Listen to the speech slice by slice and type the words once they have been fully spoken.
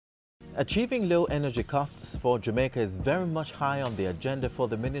Achieving low energy costs for Jamaica is very much high on the agenda for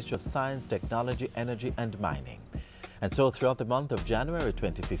the Ministry of Science, Technology, Energy and Mining. And so throughout the month of January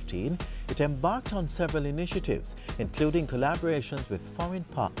 2015, it embarked on several initiatives, including collaborations with foreign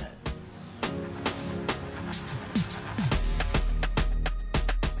partners.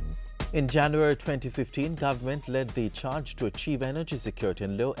 In January 2015, government led the charge to achieve energy security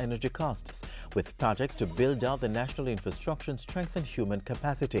and low energy costs, with projects to build out the national infrastructure and strengthen human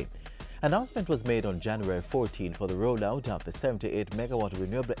capacity. Announcement was made on January 14 for the rollout of the 78-megawatt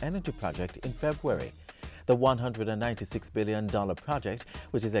renewable energy project in February. The $196 billion project,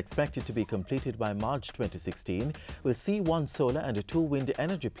 which is expected to be completed by March 2016, will see 1 solar and 2 wind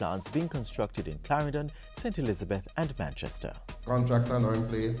energy plants being constructed in Clarendon, St. Elizabeth and Manchester. Contracts are now in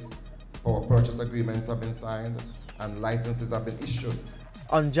place, power purchase agreements have been signed, and licenses have been issued.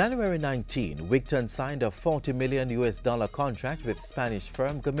 On January 19, Wigton signed a $40 million contract with Spanish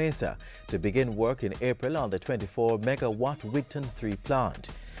firm Gamesa to begin work in April on the 24-megawatt Wigton 3 plant.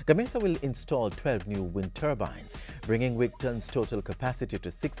 Gamesa will install 12 new wind turbines, bringing Wigton's total capacity to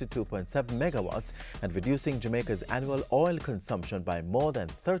 62.7 megawatts and reducing Jamaica's annual oil consumption by more than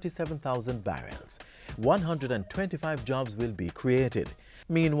 37,000 barrels. 125 jobs will be created.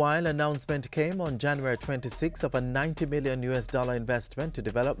 Meanwhile, announcement came on January 26 of a $90 million investment to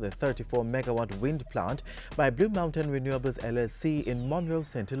develop the 34-megawatt wind plant by Blue Mountain Renewables LLC in Monroe,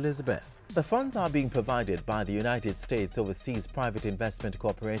 St. Elizabeth. The funds are being provided by the United States Overseas Private Investment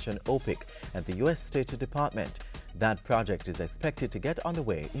Corporation (OPIC) and the U.S. State Department. That project is expected to get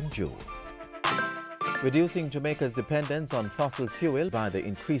underway in June. Reducing Jamaica's dependence on fossil fuel by the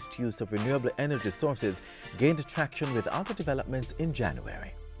increased use of renewable energy sources gained traction with other developments in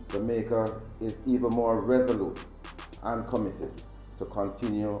January. Jamaica is even more resolute and committed to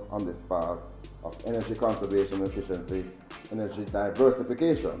continue on this path of energy conservation and efficiency, energy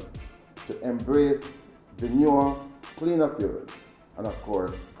diversification, to embrace the newer, cleaner fuels, and of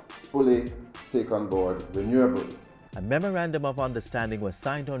course, fully take on board renewables. A memorandum of understanding was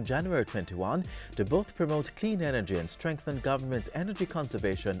signed on January 21 to both promote clean energy and strengthen government's energy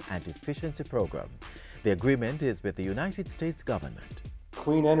conservation and efficiency program. The agreement is with the United States government.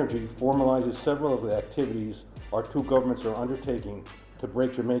 Clean energy formalizes several of the activities our two governments are undertaking to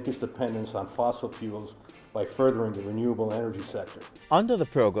break Jamaica's dependence on fossil fuels by furthering the renewable energy sector. Under the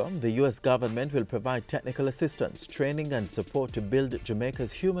program, the U.S. government will provide technical assistance, training and support to build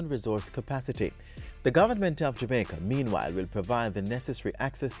Jamaica's human resource capacity. The government of Jamaica, meanwhile, will provide the necessary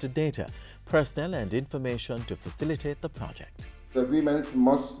access to data, personnel and information to facilitate the project. The agreements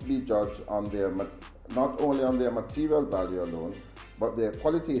must be judged on their, not only on their material value alone, but their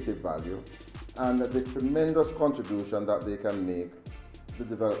qualitative value and the tremendous contribution that they can make to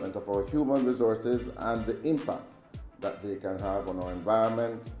the development of our human resources and the impact that they can have on our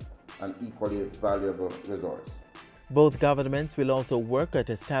environment, an equally valuable resource. Both governments will also work at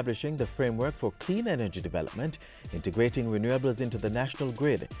establishing the framework for clean energy development, integrating renewables into the national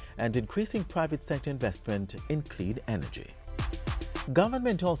grid, and increasing private sector investment in clean energy.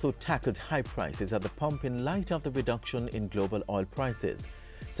 Government also tackled high prices at the pump in light of the reduction in global oil prices.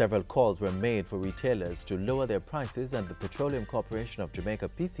 Several calls were made for retailers to lower their prices, and the Petroleum Corporation of Jamaica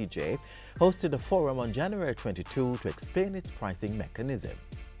 (PCJ) hosted a forum on January 22 to explain its pricing mechanism.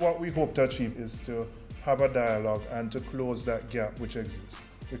 What we hope to achieve is to have a dialogue and to close that gap which exists,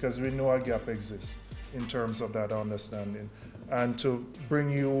 because we know a gap exists in terms of that understanding, and to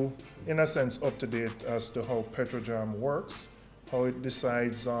bring you, in a sense, up to date as to how Petrojam works, how it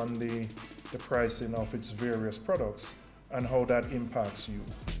decides on the pricing of its various products, and how that impacts you.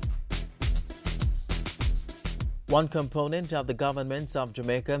 One component of the governments of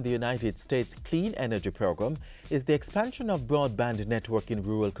Jamaica and the United States Clean Energy Program is the expansion of broadband network in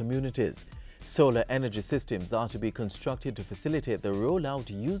rural communities. Solar energy systems are to be constructed to facilitate the rollout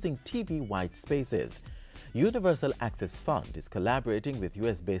using TV white spaces. Universal Access Fund is collaborating with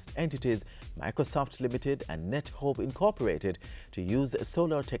US-based entities Microsoft Limited and NetHope Incorporated to use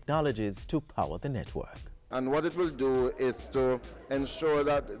solar technologies to power the network. And what it will do is to ensure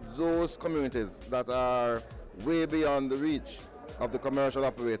that those communities that are way beyond the reach of the commercial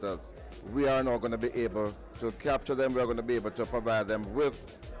operators, we are now going to be able to capture them, we are going to be able to provide them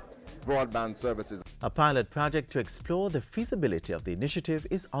with broadband services. A pilot project to explore the feasibility of the initiative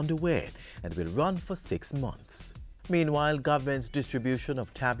is underway and will run for 6 months. Meanwhile, government's distribution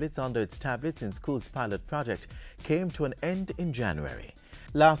of tablets under its Tablets in Schools pilot project came to an end in January.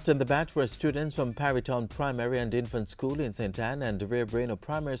 Last in the batch were students from Parrytown Primary and Infant School in St. Anne and Rear Braino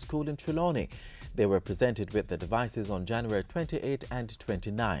Primary School in Trelawney. They were presented with the devices on January 28 and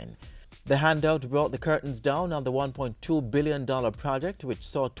 29. The handout brought the curtains down on the $1.2 billion project, which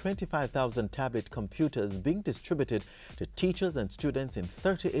saw 25,000 tablet computers being distributed to teachers and students in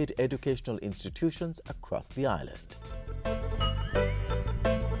 38 educational institutions across the island.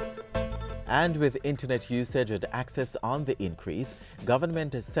 And with internet usage and access on the increase,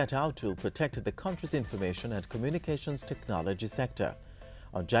 government is set out to protect the country's information and communications technology sector.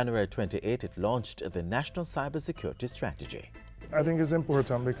 On January 28, it launched the National Cybersecurity Strategy. I think it's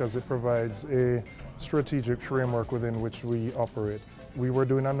important because it provides a strategic framework within which we operate. We were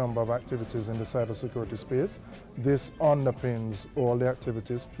doing a number of activities in the cybersecurity space. This underpins all the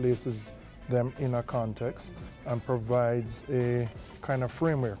activities, places them in a context, and provides a kind of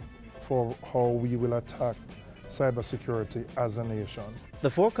framework for how we will attack cybersecurity as a nation. The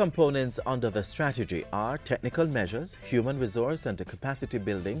four components under the strategy are technical measures, human resource and capacity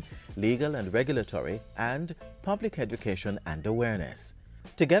building, legal and regulatory, and public education and awareness.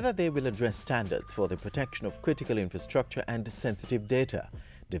 Together, they will address standards for the protection of critical infrastructure and sensitive data,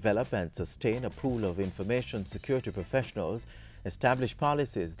 develop and sustain a pool of information security professionals, establish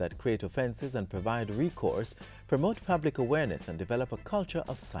policies that create offenses and provide recourse, promote public awareness, and develop a culture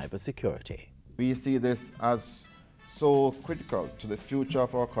of cybersecurity. We see this as so critical to the future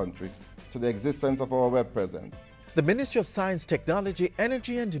of our country, to the existence of our web presence. The Ministry of Science, Technology,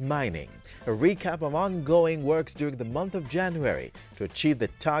 Energy and Mining, a recap of ongoing works during the month of January to achieve the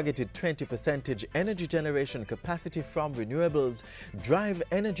targeted 20% energy generation capacity from renewables, drive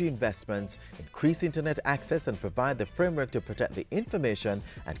energy investments, increase internet access and provide the framework to protect the information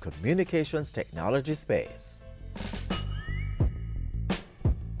and communications technology space.